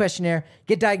 Complete the questionnaire,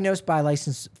 get diagnosed by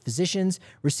licensed physicians,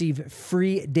 receive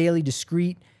free daily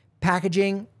discreet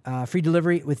packaging, free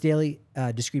delivery with daily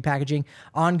discreet packaging,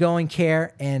 ongoing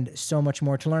care, and so much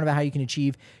more. To learn about how you can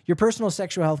achieve your personal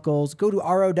sexual health goals, go to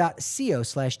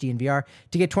ro.co/DNVR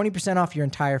to get 20% off your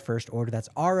entire first order. That's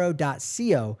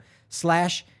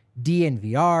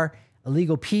ro.co/DNVR.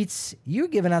 Illegal Pete's, you were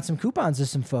giving out some coupons to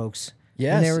some folks.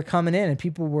 Yes. And they were coming in, and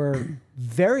people were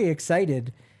very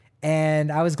excited.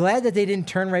 And I was glad that they didn't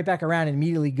turn right back around and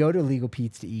immediately go to Illegal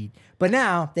Pete's to eat. But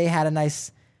now they had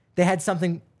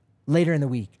something later in the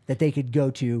week that they could go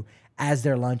to as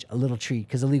their lunch, a little treat.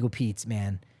 Because Illegal Pete's,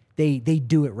 man, they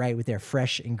do it right with their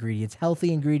fresh ingredients,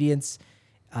 healthy ingredients,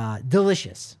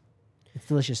 delicious. It's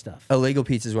delicious stuff. Illegal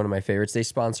Pizza is one of my favorites. They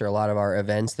sponsor a lot of our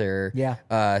events. They're,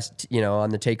 on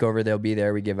the takeover, they'll be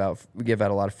there. We give out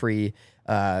a lot of free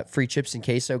chips and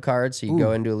queso cards. So you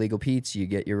go into Illegal Pizza, you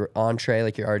get your entree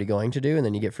like you're already going to do, and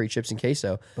then you get free chips and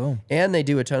queso. Boom. And they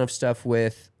do a ton of stuff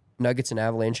with Nuggets and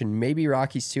Avalanche and maybe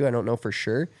Rockies too. I don't know for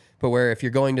sure. But where if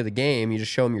you're going to the game, you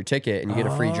just show them your ticket and you get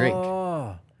a free drink.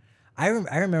 I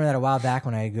remember that a while back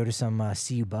when I would go to some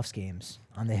CU Buffs games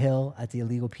on the hill at the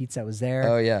Illegal Pizza that was there.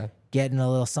 Oh, yeah. Getting a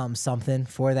little something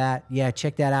for that. Yeah,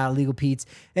 check that out, Illegal Pete's.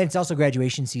 And it's also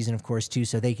graduation season, of course, too,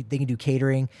 so they can do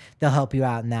catering. They'll help you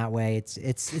out in that way.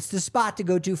 It's the spot to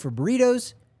go to for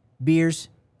burritos, beers,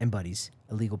 and buddies.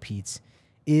 Illegal Pete's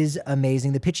is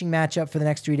amazing. The pitching matchup for the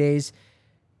next 3 days,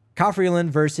 Kyle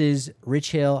Freeland versus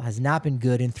Rich Hill has not been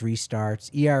good in 3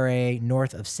 starts. ERA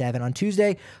north of 7. On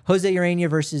Tuesday, Jose Urania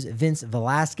versus Vince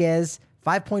Velasquez,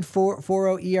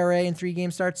 5.40 ERA in 3 game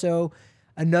starts, so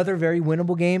another very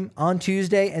winnable game on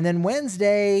Tuesday. And then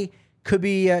Wednesday, Could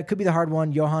be the hard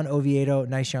one. Johan Oviedo,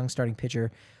 nice young starting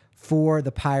pitcher for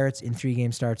the Pirates in 3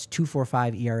 game starts,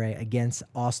 2.45 ERA against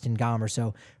Austin Gomber.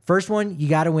 So first one, you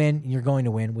got to win, and you're going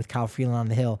to win with Kyle Freeland on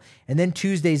the hill. And then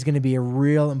Tuesday is going to be a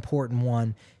real important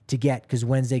one to get because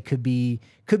Wednesday could be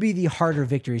the harder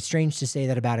victory. It's strange to say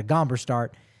that about a Gomber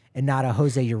start and not a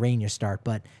Jose Urena start,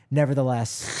 but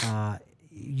nevertheless,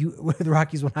 the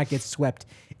Rockies will not get swept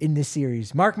in this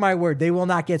series. Mark my word, they will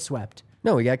not get swept.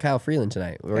 No, we got Kyle Freeland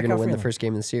tonight. We're going to win the first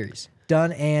game of the series.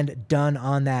 Done and done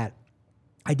on that.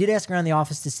 I did ask around the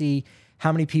office to see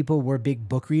how many people were big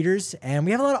book readers, and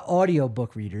we have a lot of audio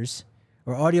book readers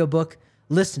or audiobook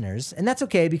listeners, and that's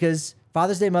okay because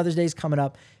Father's Day, Mother's Day is coming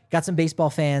up. Got some baseball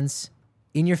fans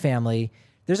in your family.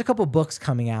 There's a couple books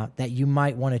coming out that you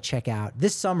might want to check out.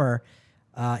 This summer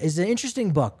is an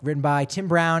interesting book written by Tim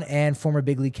Brown and former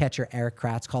big league catcher Eric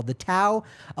Kratz called The Tao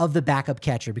of the Backup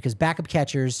Catcher, because backup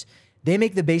catchers, they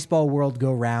make the baseball world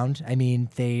go round. I mean,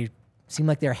 they seem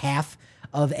like they're half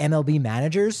of MLB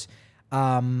managers.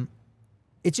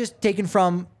 It's just taken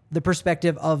from the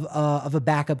perspective of a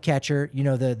backup catcher, you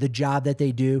know, the job that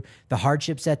they do, the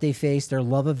hardships that they face, their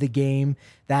love of the game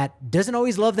that doesn't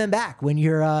always love them back when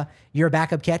you're a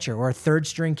backup catcher or a third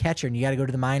string catcher and you got to go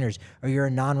to the minors or you're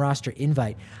a non-roster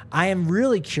invite. I am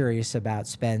really curious about,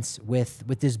 Spence, with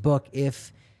this book, and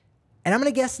I'm going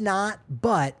to guess not,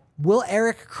 but will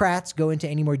Eric Kratz go into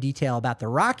any more detail about the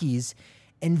Rockies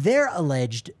and their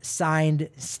alleged signed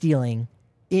stealing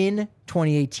in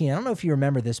 2018? I don't know if you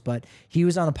remember this, but he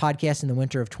was on a podcast in the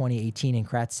winter of 2018, and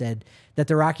Kratz said that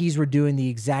the Rockies were doing the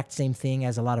exact same thing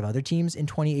as a lot of other teams in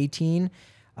 2018.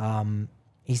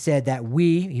 He said that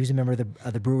he was a member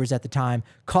of the Brewers at the time,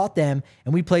 caught them,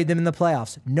 and we played them in the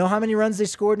playoffs. Know how many runs they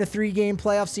scored in a 3-game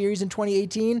playoff series in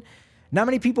 2018? Not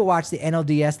many people watched the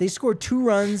NLDS. They scored 2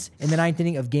 runs in the 9th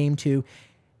inning of Game 2.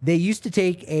 They used to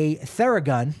take a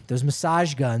Theragun, those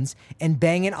massage guns, and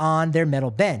bang it on their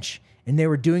metal bench. And they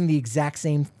were doing the exact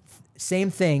same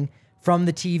thing from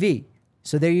the TV.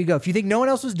 So there you go. If you think no one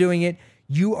else was doing it,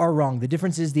 you are wrong. The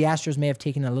difference is the Astros may have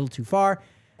taken it a little too far,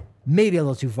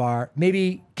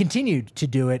 maybe continued to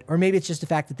do it, or maybe it's just the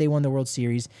fact that they won the World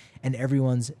Series and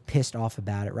everyone's pissed off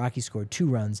about it. Rockies scored 2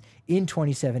 runs in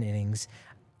 27 innings.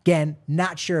 Again,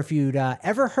 not sure if you'd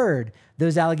ever heard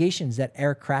those allegations that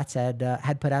Eric Kratz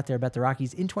had put out there about the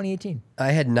Rockies in 2018.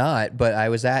 I had not, but I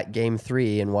was at Game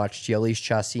 3 and watched Yolis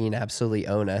Chacin absolutely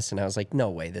own us, and I was like, no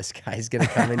way this guy's going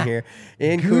to come in here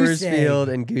in Coors Field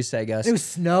and goose egg us. It was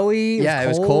snowy. It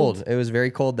was cold. It was very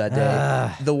cold that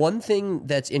day. The one thing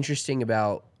that's interesting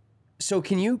about... So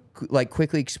can you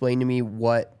quickly explain to me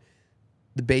what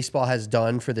the baseball has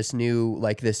done for this new,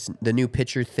 the new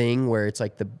pitcher thing where it's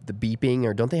like the beeping,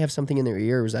 or don't they have something in their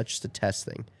ear, or was that just a test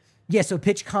thing? Yeah, so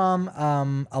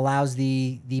PitchCom allows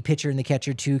the pitcher and the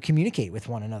catcher to communicate with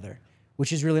one another,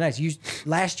 which is really nice.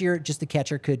 Last year, just the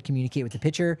catcher could communicate with the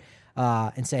pitcher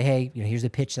and say, hey, here's the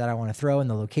pitch that I want to throw and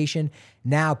the location.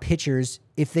 Now pitchers,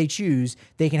 if they choose,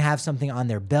 they can have something on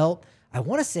their belt. I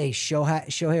want to say Shohei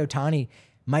Ohtani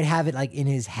might have it in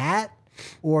his hat,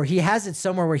 or he has it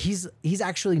somewhere where he's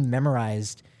actually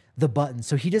memorized the button,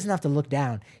 so he doesn't have to look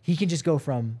down. He can just go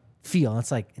from feel.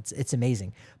 It's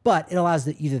amazing. But it allows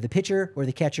either the pitcher or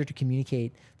the catcher to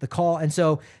communicate the call. And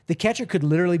so the catcher could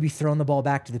literally be throwing the ball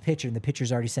back to the pitcher, and the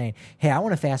pitcher's already saying, hey, I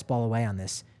want a fastball away on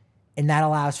this. And that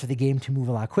allows for the game to move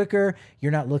a lot quicker.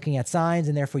 You're not looking at signs,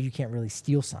 and therefore you can't really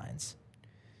steal signs.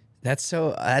 That's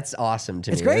awesome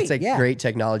to me. It's great. That's great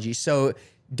technology. So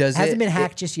hasn't been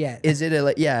hacked just yet. Is it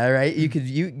right?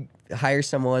 You hire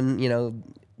someone,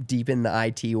 deep in the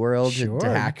IT world to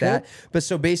hack that. But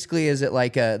so basically, is it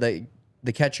like the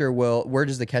catcher where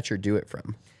does the catcher do it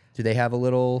from? Do they have a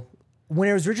little? When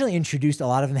it was originally introduced, a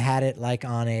lot of them had it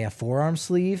on a forearm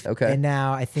sleeve. Okay. And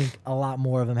now I think a lot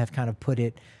more of them have kind of put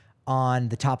it on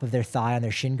the top of their thigh, on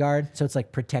their shin guard. So it's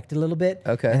protected a little bit.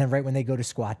 Okay. And then right when they go to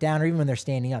squat down, or even when they're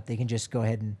standing up, they can just go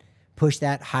ahead and push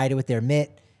that, hide it with their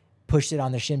mitt, push it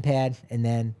on their shin pad, and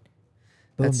then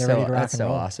boom, they're ready to rock and roll. That's so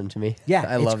awesome to me. Yeah,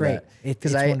 I love great. that.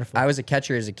 It's wonderful. I was a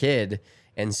catcher as a kid,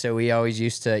 and so we always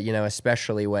used to,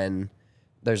 especially when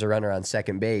there's a runner on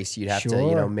second base, you'd have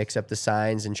to, mix up the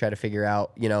signs and try to figure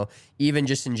out, even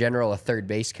just in general, a third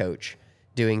base coach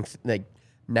doing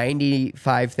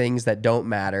 95 things that don't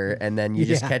matter, and then you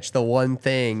just catch the one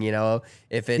thing,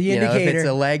 if it if it's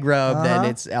a leg rub, then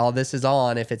it's all this is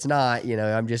on. If it's not,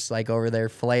 I'm just over there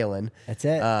flailing. That's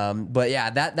it. But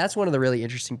yeah, that's one of the really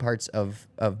interesting parts of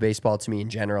baseball to me in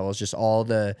general, is just all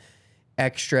the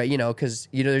extra, because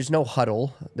there's no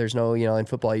huddle. There's no, in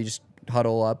football you just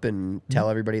huddle up and tell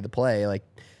everybody the play.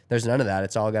 there's none of that.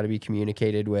 It's all got to be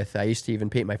communicated with. I used to even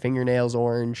paint my fingernails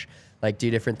orange, like do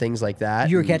different things like that.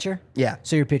 You were a catcher? Yeah.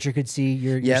 So your pitcher could see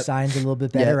your signs a little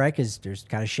bit better, right? Because there's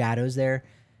kind of shadows there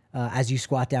as you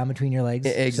squat down between your legs.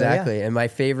 Exactly. So, yeah. And my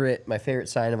favorite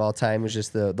sign of all time was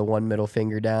just the one middle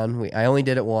finger down. I only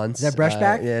did it once. Is that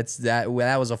brushback? It's that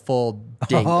was a full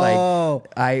dink. Oh.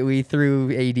 We threw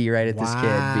AD right at this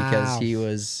kid because he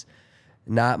was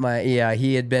not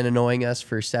he had been annoying us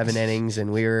for 7 innings,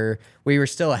 and we were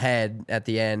still ahead at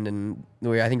the end, and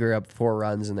I think we were up 4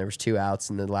 runs, and there was 2 outs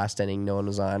in the last inning. No one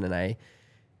was on, and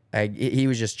he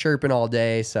was just chirping all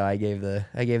day, so I gave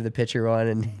the pitcher one,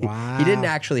 and he didn't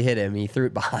actually hit him. He threw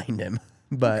it behind him.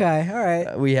 But okay, all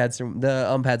right. We had the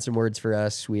ump had some words for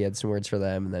us. We had some words for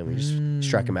them, and then we just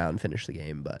struck him out and finished the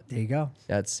game. But there you go.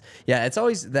 It's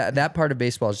always that part of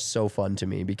baseball is so fun to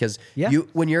me because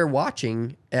when you're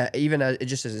watching, even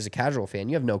just as a casual fan,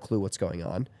 you have no clue what's going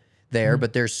on there.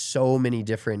 But there's so many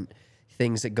different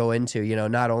things that go into.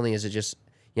 Not only is it just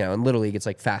in Little League, it's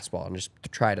like fastball and just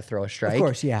try to throw a strike. Of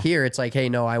course, yeah. Here, it's like, hey,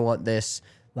 no, I want this.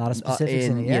 A lot of specifics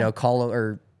in it, column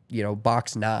or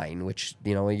box 9, which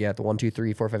you got the 1, 2,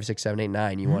 3, 4, 5, 6, 7, 8,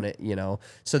 9. You want it,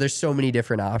 So there's so many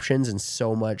different options and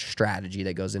so much strategy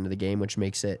that goes into the game, which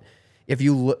makes it. If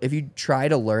you try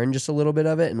to learn just a little bit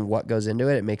of it and what goes into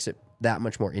it, it makes it that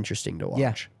much more interesting to watch.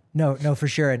 Yeah. No, for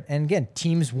sure. And again,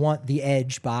 teams want the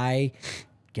edge by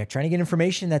trying to get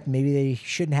information that maybe they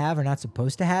shouldn't have or not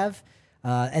supposed to have.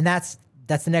 And that's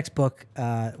the next book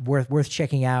worth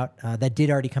checking out that did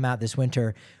already come out this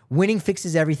winter. Winning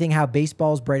Fixes Everything: How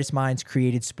Baseball's Brightest Minds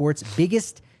Created Sports'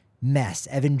 Biggest Mess.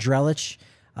 Evan Drellich,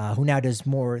 who now does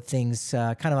more things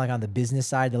kind of like on the business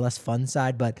side, the less fun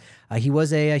side, but he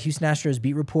was a Houston Astros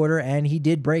beat reporter, and he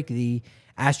did break the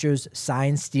Astros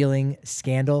sign stealing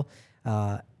scandal.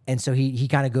 And so he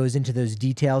kind of goes into those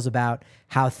details about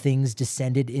how things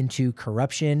descended into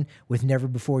corruption with never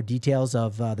before details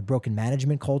of the broken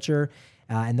management culture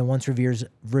and the once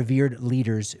revered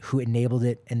leaders who enabled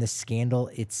it, and the scandal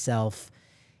itself.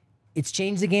 It's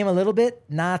changed the game a little bit.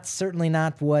 Certainly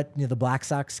not what the Black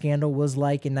Sox scandal was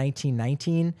like in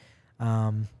 1919,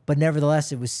 but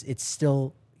nevertheless, it's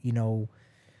still a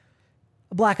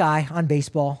black eye on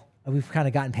baseball. We've kind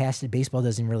of gotten past it. Baseball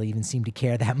doesn't really even seem to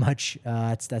care that much.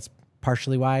 That's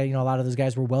partially why a lot of those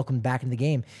guys were welcomed back in the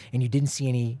game, and you didn't see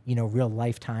any real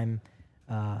lifetime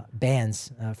bans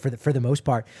for the most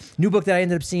part. New book that I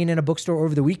ended up seeing in a bookstore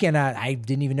over the weekend. I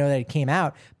didn't even know that it came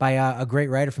out by a great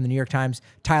writer from the New York Times,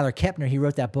 Tyler Kepner. He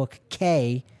wrote that book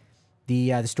K,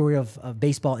 the story of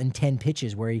baseball in 10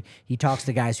 pitches, where he talks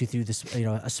to guys who threw this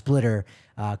a splitter,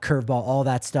 curveball, all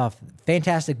that stuff.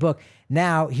 Fantastic book.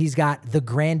 Now he's got The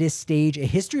Grandest Stage: A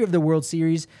History of the World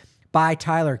Series by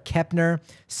Tyler Kepner.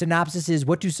 Synopsis is: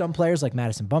 what do some players like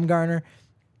Madison Bumgarner,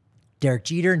 Derek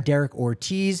Jeter, and Derek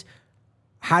Ortiz,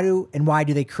 how do and why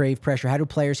do they crave pressure? How do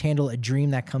players handle a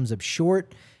dream that comes up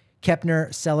short?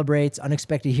 Kepner celebrates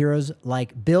unexpected heroes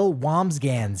like Bill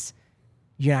Wambsgans.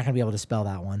 You're not going to be able to spell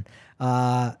that one.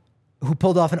 Who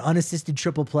pulled off an unassisted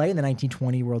triple play in the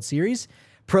 1920 World Series.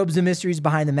 Probes the mysteries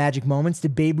behind the magic moments.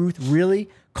 Did Babe Ruth really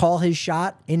call his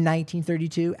shot in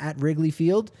 1932 at Wrigley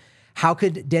Field? How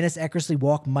could Dennis Eckersley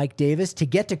walk Mike Davis to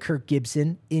get to Kirk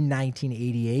Gibson in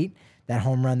 1988? That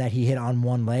home run that he hit on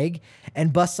one leg,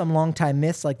 and bust some longtime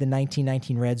myths like the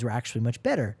 1919 Reds were actually much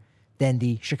better than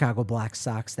the Chicago Black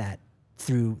Sox that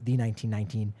threw the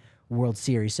 1919 World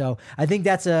Series. So I think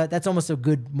that's almost a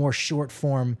good, more short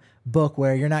form book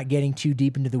where you're not getting too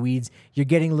deep into the weeds. You're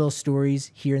getting little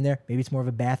stories here and there. Maybe it's more of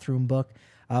a bathroom book,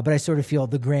 but I sort of feel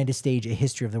The Grandest Stage: A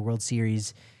History of the World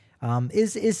Series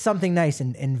is something nice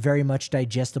and very much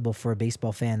digestible for a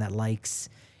baseball fan that likes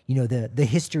the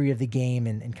history of the game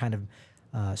and kind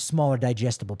of smaller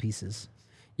digestible pieces.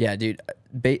 Yeah, dude.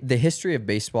 The history of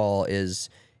baseball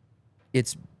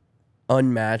it's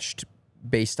unmatched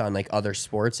based on like other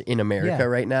sports in America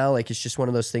right now. Like, it's just one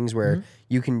of those things where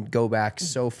you can go back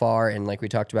so far, and like we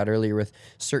talked about earlier with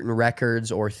certain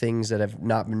records or things that have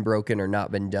not been broken or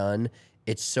not been done.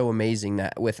 It's so amazing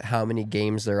that with how many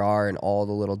games there are and all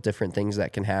the little different things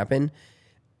that can happen,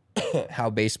 how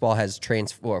baseball has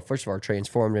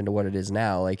transformed into what it is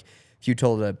now. Like, if you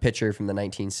told a pitcher from the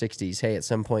 1960s, hey, at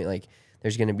some point, like,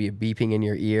 there's going to be a beeping in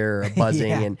your ear or a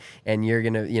buzzing, and you're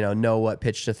going to, know what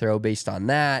pitch to throw based on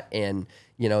that. And,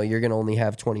 you're going to only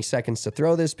have 20 seconds to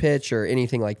throw this pitch or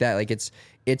anything like that. Like, it's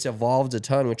evolved a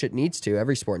ton, which it needs to.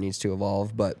 Every sport needs to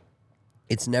evolve, but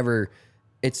it's never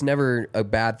a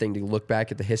bad thing to look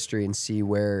back at the history and see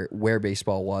where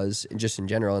baseball was just in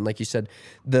general. And like you said,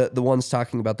 the ones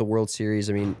talking about the World Series,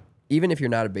 I mean, even if you're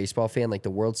not a baseball fan, like the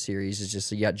World Series is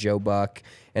just, you got Joe Buck,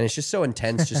 and it's just so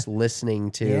intense just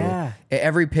listening to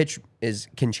every pitch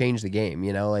can change the game,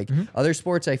 you know, like other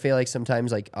sports. I feel like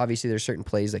sometimes, like obviously there's certain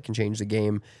plays that can change the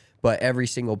game, but every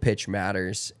single pitch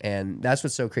matters. And that's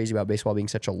what's so crazy about baseball being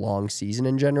such a long season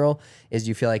in general, is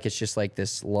you feel like it's just like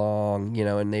this long, you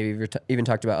know, and they've even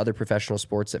talked about other professional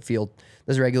sports that feel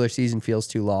this regular season feels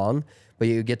too long, but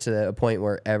you get to a point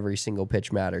where every single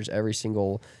pitch matters, every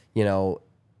single, you know,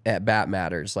 at bat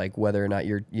matters, like whether or not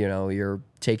you're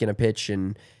taking a pitch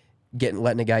and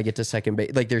letting a guy get to second base.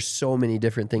 Like there's so many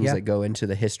different things that go into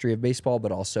the history of baseball,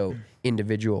 but also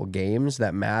individual games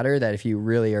that matter, that if you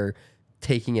really are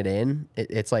taking it in,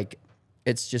 it's like,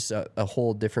 it's just a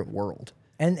whole different world.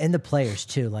 And the players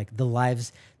too, like the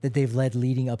lives that they've led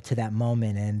leading up to that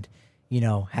moment. And, you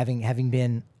know, having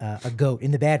been a GOAT in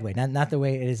the bad way, not the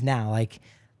way it is now. Like,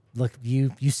 look,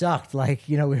 you sucked. Like,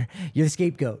 you know, you're the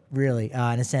scapegoat, really,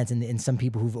 in a sense. And some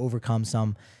people who've overcome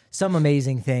some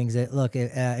amazing things. That look,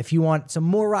 if you want some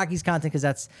more Rockies content,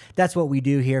 because that's what we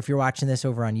do here. If you're watching this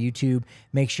over on YouTube,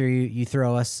 make sure you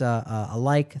throw us a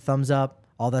like, thumbs up,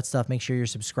 all that stuff. Make sure you're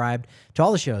subscribed to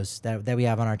all the shows that we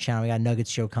have on our channel. We got Nuggets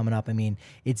show coming up. I mean,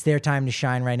 it's their time to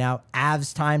shine right now.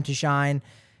 Avs time to shine.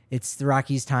 It's the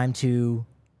Rockies time to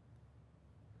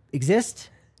exist.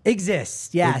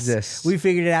 Yes. Exists. We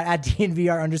figured it out at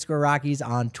DNVR_Rockies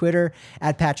on Twitter.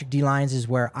 At Patrick D. Lyons is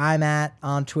where I'm at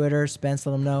on Twitter. Spence,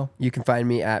 let them know. You can find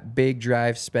me at Big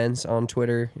Drive Spence on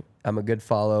Twitter. I'm a good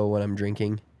follow when I'm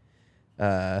drinking.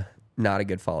 Not a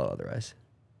good follow otherwise.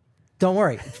 Don't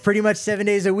worry. It's pretty much 7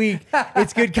 days a week.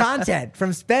 It's good content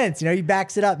from Spence. You know, he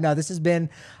backs it up. No, this has been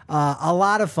a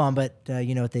lot of fun, but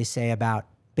you know what they say about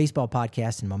baseball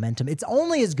podcasts and momentum. It's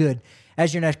only as good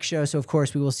as your next show. So, of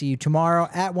course, we will see you tomorrow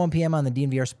at 1 p.m. on the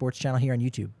DNVR Sports channel here on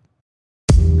YouTube.